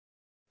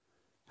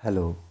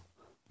Hello,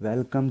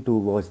 welcome to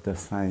Watch the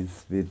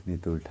Science with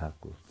Nitul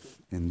Thakur.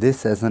 In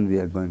this session, we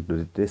are going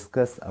to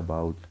discuss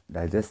about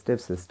digestive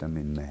system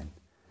in man.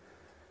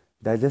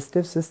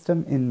 Digestive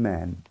system in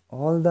man,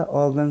 all the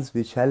organs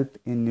which help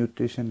in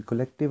nutrition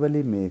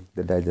collectively make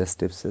the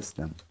digestive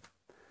system.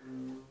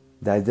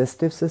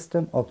 Digestive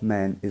system of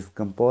man is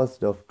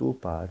composed of two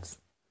parts.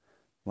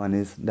 One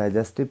is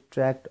digestive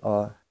tract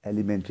or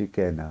alimentary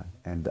canal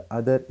and the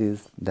other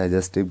is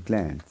digestive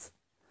glands.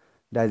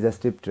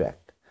 Digestive tract.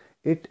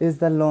 It is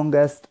the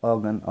longest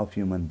organ of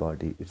human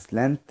body. Its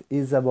length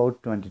is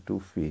about 22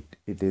 feet.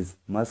 It is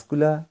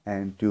muscular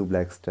and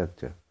tube-like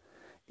structure.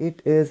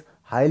 It is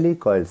highly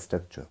coiled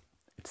structure.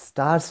 It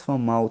starts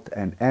from mouth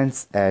and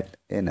ends at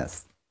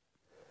anus.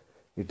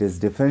 It is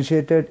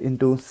differentiated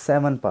into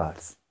 7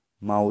 parts: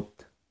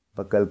 mouth,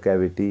 buccal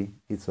cavity,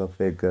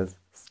 esophagus,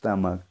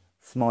 stomach,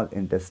 small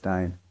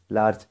intestine,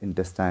 large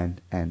intestine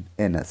and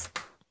anus.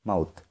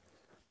 Mouth.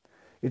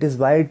 It is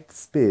wide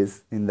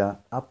space in the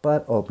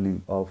upper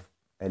opening of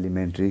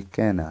alimentary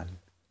canal.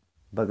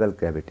 Buccal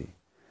cavity.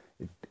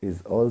 It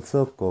is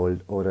also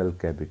called oral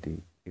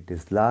cavity. It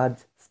is large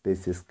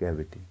spacious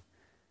cavity.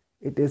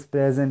 It is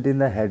present in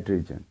the head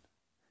region.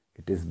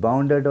 It is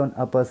bounded on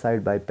upper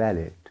side by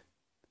palate.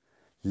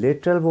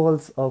 Lateral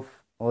walls of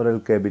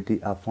oral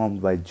cavity are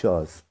formed by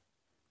jaws.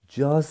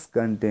 Jaws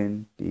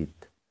contain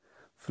teeth.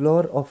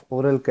 Floor of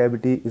oral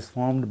cavity is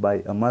formed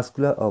by a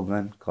muscular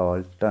organ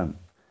called tongue.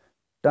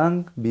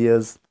 Tongue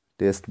bears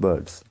taste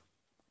buds.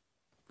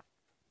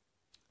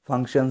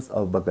 Functions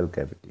of buccal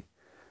cavity.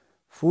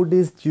 Food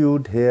is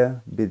chewed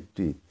here with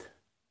teeth.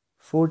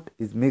 Food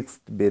is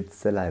mixed with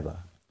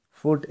saliva.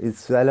 Food is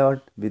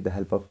swallowed with the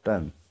help of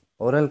tongue.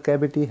 Oral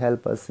cavity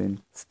helps us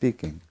in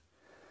speaking.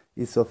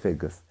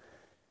 Esophagus.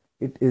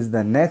 It is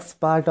the next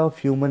part of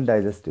human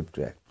digestive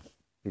tract.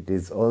 It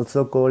is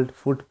also called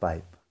food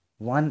pipe.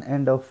 One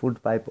end of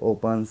food pipe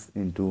opens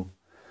into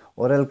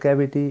oral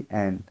cavity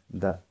and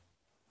the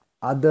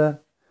other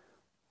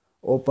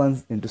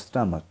opens into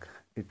stomach.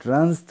 It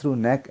runs through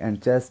neck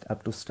and chest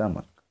up to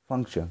stomach.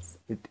 Functions.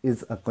 It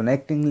is a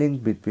connecting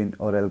link between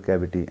oral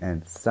cavity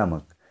and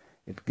stomach.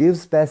 It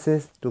gives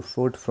passage to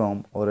food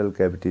from oral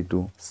cavity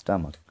to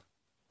stomach.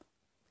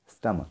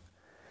 Stomach.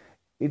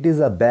 It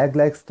is a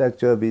bag-like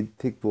structure with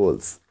thick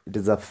walls. It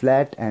is a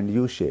flat and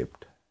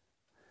U-shaped.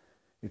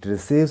 It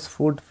receives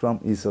food from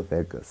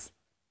esophagus.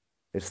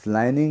 Its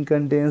lining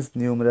contains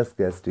numerous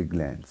gastric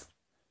glands.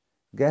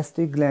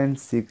 Gastric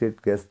glands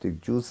secrete gastric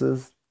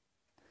juices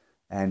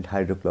and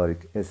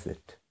hydrochloric acid.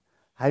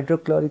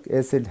 Hydrochloric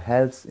acid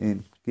helps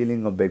in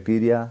killing of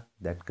bacteria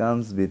that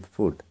comes with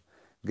food.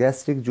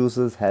 Gastric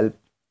juices help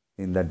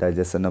in the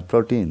digestion of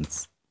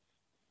proteins.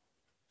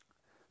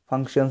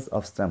 Functions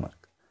of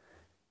stomach.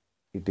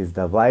 It is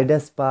the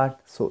widest part,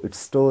 so it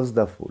stores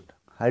the food.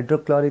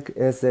 Hydrochloric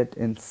acid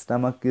in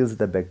stomach kills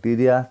the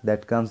bacteria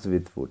that comes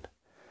with food.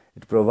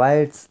 It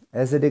provides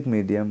acidic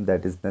medium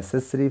that is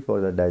necessary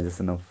for the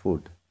digestion of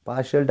food.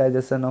 Partial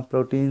digestion of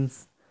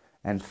proteins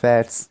and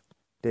fats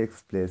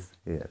takes place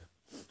here.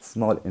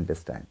 Small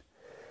intestine.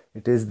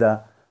 It is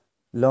the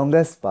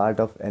longest part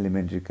of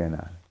alimentary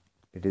canal.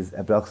 It is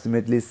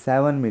approximately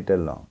 7 meters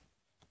long.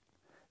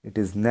 It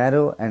is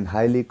narrow and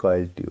highly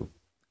coiled tube.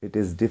 It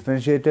is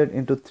differentiated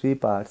into 3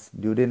 parts: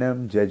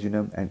 duodenum,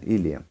 jejunum and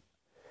ileum.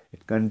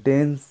 It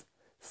contains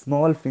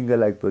small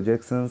finger-like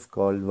projections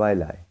called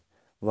villi.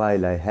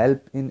 Villi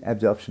help in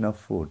absorption of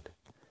food.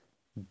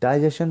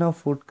 Digestion of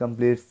food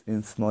completes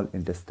in small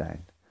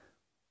intestine.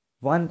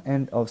 One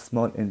end of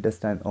small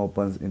intestine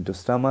opens into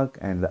stomach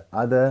and the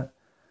other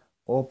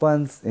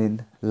opens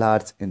in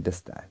large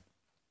intestine.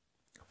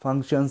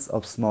 Functions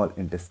of small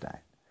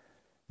intestine.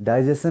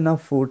 Digestion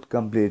of food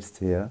completes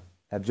here.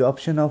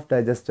 Absorption of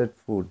digested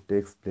food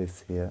takes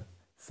place here.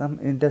 Some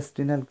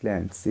intestinal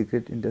glands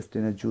secrete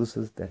intestinal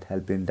juices that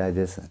help in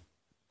digestion.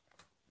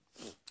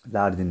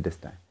 Large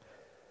intestine.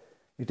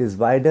 It is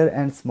wider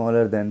and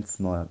smaller than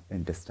small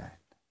intestine.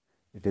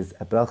 It is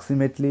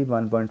approximately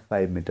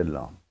 1.5 meters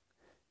long.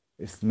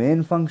 Its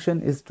main function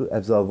is to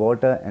absorb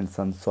water and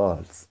some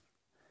salts.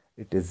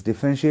 It is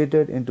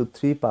differentiated into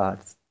 3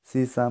 parts: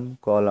 cecum,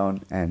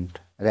 colon and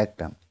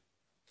rectum.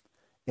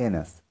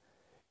 Anus.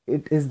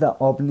 It is the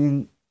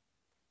opening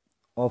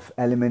of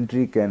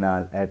alimentary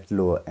canal at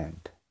lower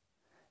end.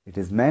 It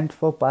is meant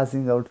for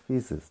passing out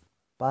feces.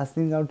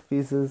 Passing out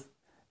feces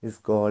is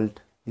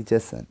called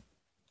egestion.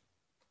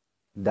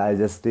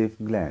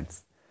 Digestive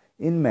glands.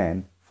 In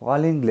man,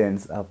 following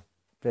glands are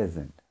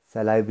present: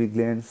 salivary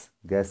glands,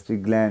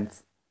 gastric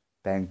glands,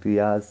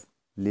 pancreas,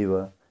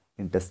 liver,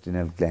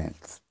 intestinal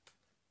glands.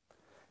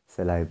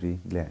 Salivary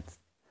glands.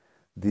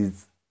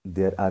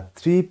 There are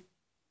 3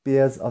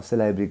 pairs of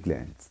salivary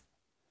glands.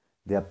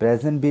 They are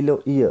present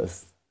below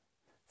ears.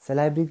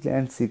 Salivary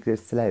glands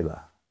secrete saliva.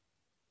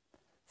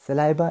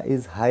 Saliva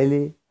is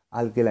highly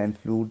alkaline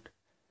fluid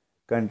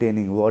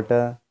containing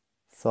water,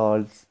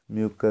 salts,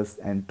 mucus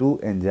and 2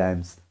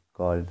 enzymes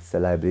called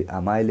salivary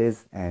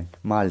amylase and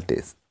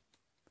maltase.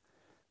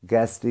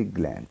 Gastric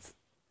glands.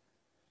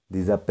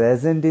 These are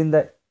present in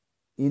the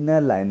inner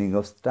lining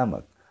of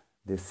stomach.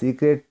 They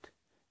secrete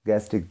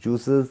gastric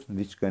juices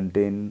which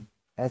contain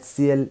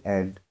HCl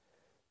and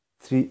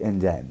three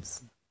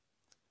enzymes: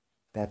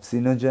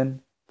 pepsinogen,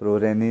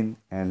 prorenin,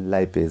 and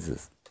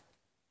lipases.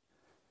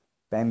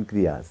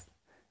 Pancreas.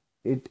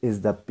 It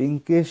is the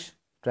pinkish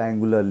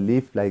triangular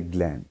leaf-like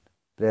gland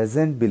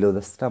present below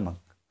the stomach.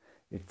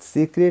 It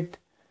secretes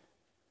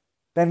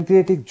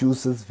pancreatic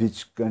juices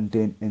which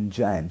contain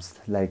enzymes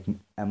like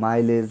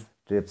amylase,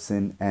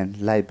 trypsin, and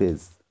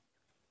lipase.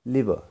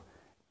 Liver.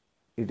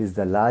 It is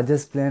the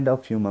largest gland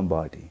of human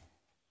body.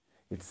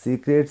 It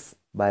secretes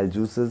bile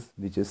juices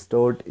which is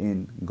stored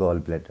in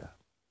gallbladder.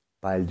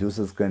 Bile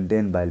juices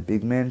contain bile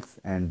pigments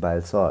and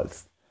bile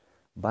salts.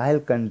 Bile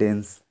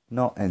contains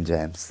no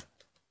enzymes.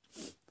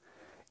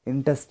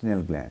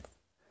 Intestinal glands.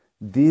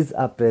 These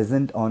are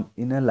present on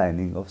inner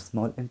lining of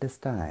small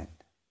intestine.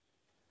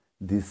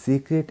 These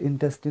secrete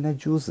intestinal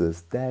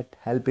juices that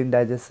help in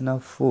digestion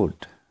of food.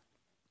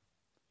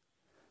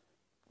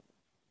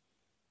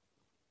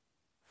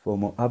 For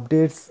more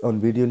updates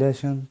on video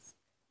lessons,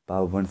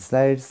 PowerPoint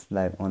slides,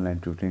 live online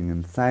tutoring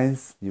in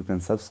science, you can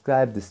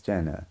subscribe this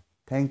channel.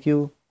 Thank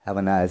you. Have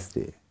a nice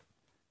day.